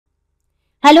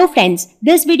Hello friends,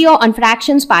 this video on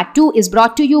fractions part 2 is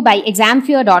brought to you by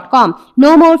examfear.com.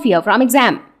 No more fear from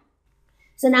exam.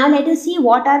 So now let us see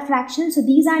what are fractions. So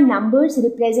these are numbers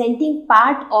representing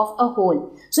part of a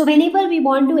whole. So whenever we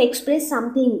want to express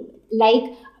something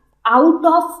like out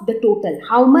of the total,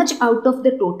 how much out of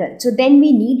the total, so then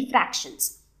we need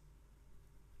fractions.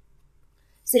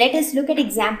 So let us look at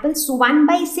examples. So 1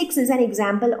 by 6 is an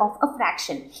example of a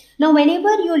fraction. Now whenever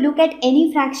you look at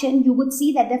any fraction, you would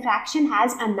see that the fraction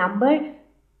has a number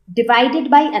divided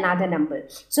by another number.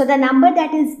 So the number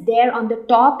that is there on the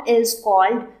top is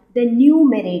called the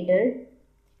numerator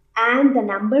and the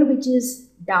number which is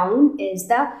down is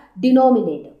the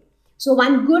denominator. So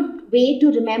one good way to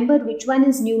remember which one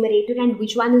is numerator and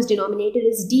which one is denominator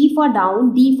is D for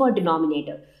down, D for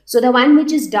denominator. So the one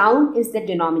which is down is the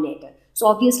denominator. So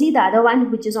obviously the other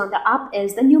one which is on the up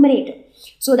is the numerator.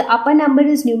 So the upper number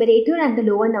is numerator and the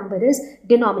lower number is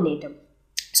denominator.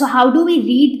 So how do we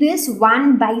read this?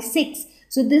 1 by 6.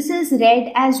 So this is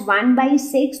read as 1 by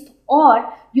 6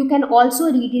 or you can also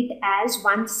read it as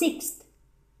 1/6.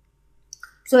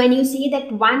 So when you say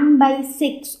that 1 by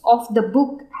 6 of the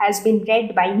book has been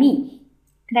read by me,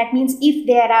 that means if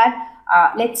there are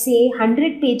let's say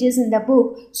 100 pages in the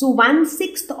book, so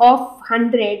 1/6 of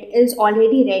 100 is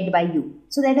already read by you.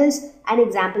 So that is an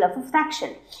example of a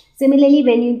fraction. Similarly,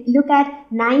 when you look at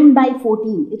 9 by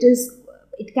 14,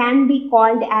 it can be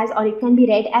called as, or it can be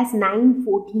read as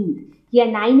 9/14. Here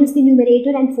 9 is the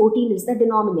numerator and 14 is the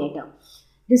denominator.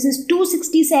 This is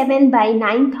 267 by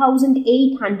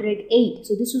 9808.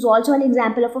 So this is also an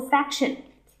example of a fraction.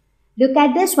 Look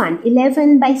at this one,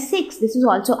 11 by 6. This is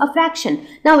also a fraction.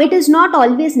 Now, it is not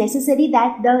always necessary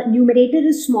that the numerator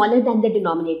is smaller than the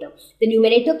denominator. The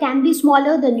numerator can be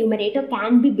smaller, the numerator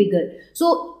can be bigger.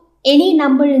 So, any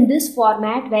number in this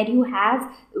format where you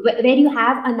have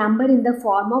a number in the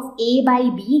form of a by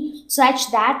b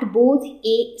such that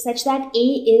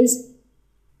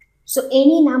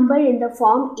any number in the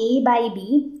form a by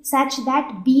b such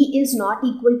that b is not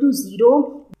equal to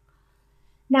 0.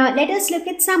 Now, let us look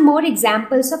at some more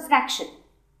examples of fraction.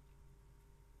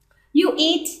 You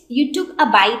took a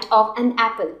bite of an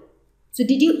apple. So,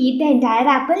 did you eat the entire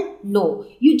apple? No.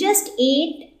 You just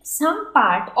ate some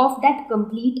part of that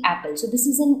complete apple. So, this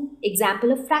is an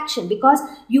example of fraction because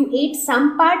you ate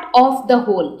some part of the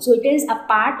whole. So, it is a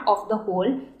part of the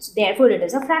whole. So, therefore, it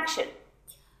is a fraction.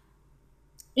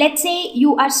 Let's say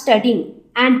you are studying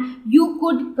and you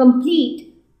could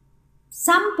complete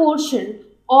some portion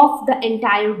of the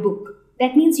entire book.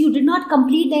 That means you did not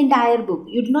complete the entire book.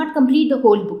 You did not complete the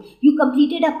whole book. You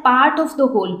completed a part of the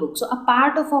whole book. So a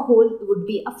part of a whole would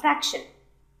be a fraction.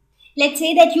 Let's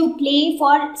say that you play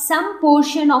for some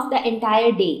portion of the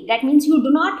entire day. That means you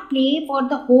do not play for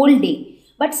the whole day,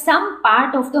 but some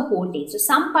part of the whole day. So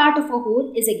some part of a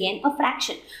whole is again a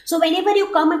fraction. So whenever you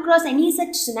come across any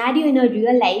such scenario in a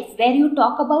real life where you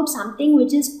talk about something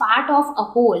which is part of a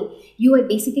whole, you are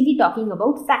basically talking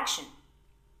about fraction.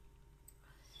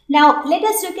 Now, let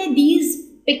us look at these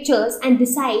pictures and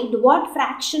decide what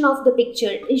fraction of the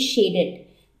picture is shaded.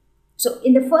 So,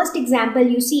 in the first example,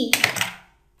 you see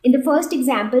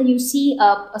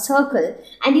a circle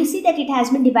and you see that it has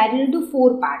been divided into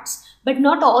 4 parts. But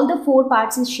not all the 4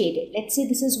 parts is shaded. Let's say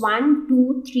this is 1,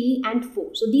 2, 3 and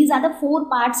 4. So, these are the 4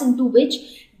 parts into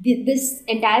which this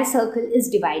entire circle is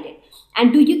divided.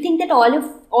 And do you think that all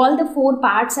the 4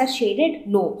 parts are shaded?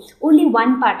 No, only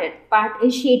one part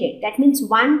is shaded. That means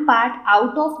one part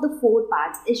out of the 4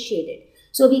 parts is shaded.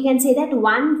 So we can say that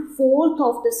 1/4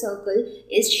 of the circle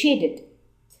is shaded.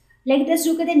 Let us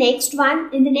look at the next one.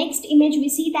 In the next image, we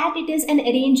see that it is an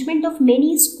arrangement of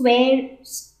many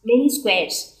squares.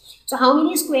 So how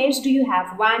many squares do you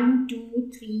have? 1, 2,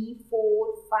 3,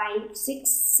 4, 5, 6,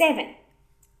 7.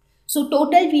 So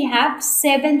total we have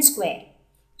 7 squares.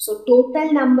 So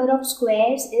total number of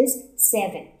squares is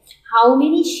 7. How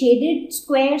many shaded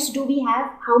squares do we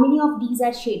have? How many of these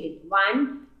are shaded?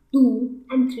 1, 2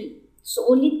 and 3. So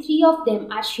only 3 of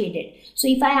them are shaded. So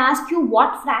if I ask you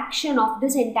what fraction of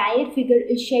this entire figure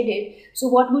is shaded, so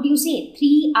what would you say?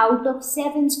 3 out of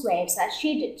 7 squares are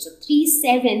shaded. So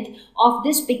 3/7 of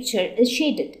this picture is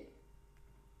shaded.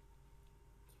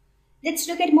 Let's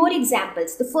look at more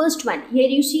examples. The first one, here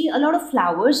you see a lot of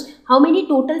flowers. How many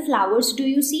total flowers do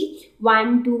you see?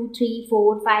 1, 2, 3,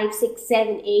 4, 5, 6,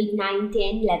 7, 8, 9,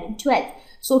 10, 11, 12.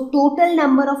 So total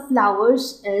number of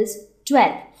flowers is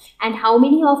 12. And how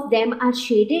many of them are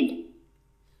shaded?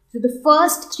 So the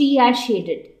first 3 are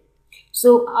shaded.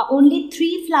 So only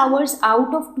 3 flowers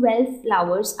out of 12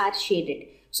 flowers are shaded.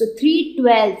 So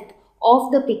 3/12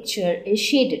 of the picture is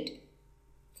shaded.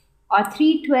 Or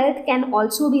 3/12 can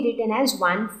also be written as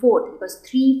 1/4 because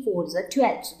 3 fours are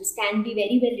 12. So this can be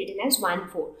very well written as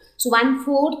 1/4. So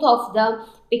 1/4 of the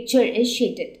picture is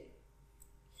shaded.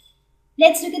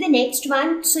 Let's look at the next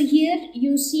one. So here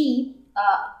you see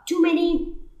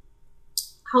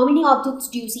how many objects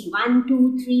do you see? 1,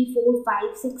 2, 3, 4,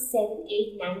 5, 6, 7,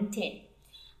 8, 9, 10.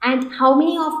 And how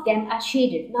many of them are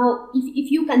shaded? Now,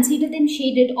 if you consider them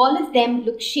shaded, all of them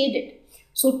look shaded.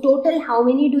 So total, how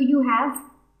many do you have?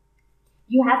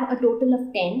 You have a total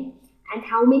of 10. And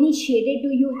how many shaded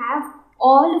do you have?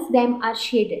 All of them are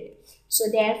shaded. So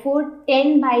therefore,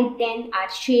 10 by 10 are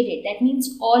shaded. That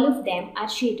means all of them are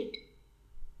shaded.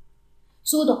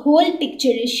 So the whole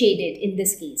picture is shaded in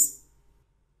this case.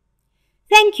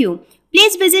 Thank you.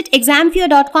 Please visit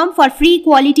examfear.com for free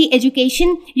quality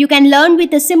education. You can learn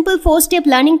with a simple 4-step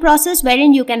learning process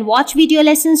wherein you can watch video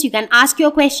lessons, you can ask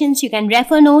your questions, you can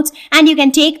refer notes, and you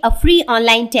can take a free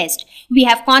online test. We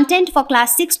have content for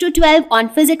class 6 to 12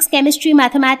 on physics, chemistry,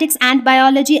 mathematics, and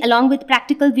biology along with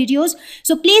practical videos.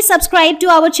 So please subscribe to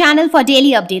our channel for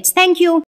daily updates. Thank you.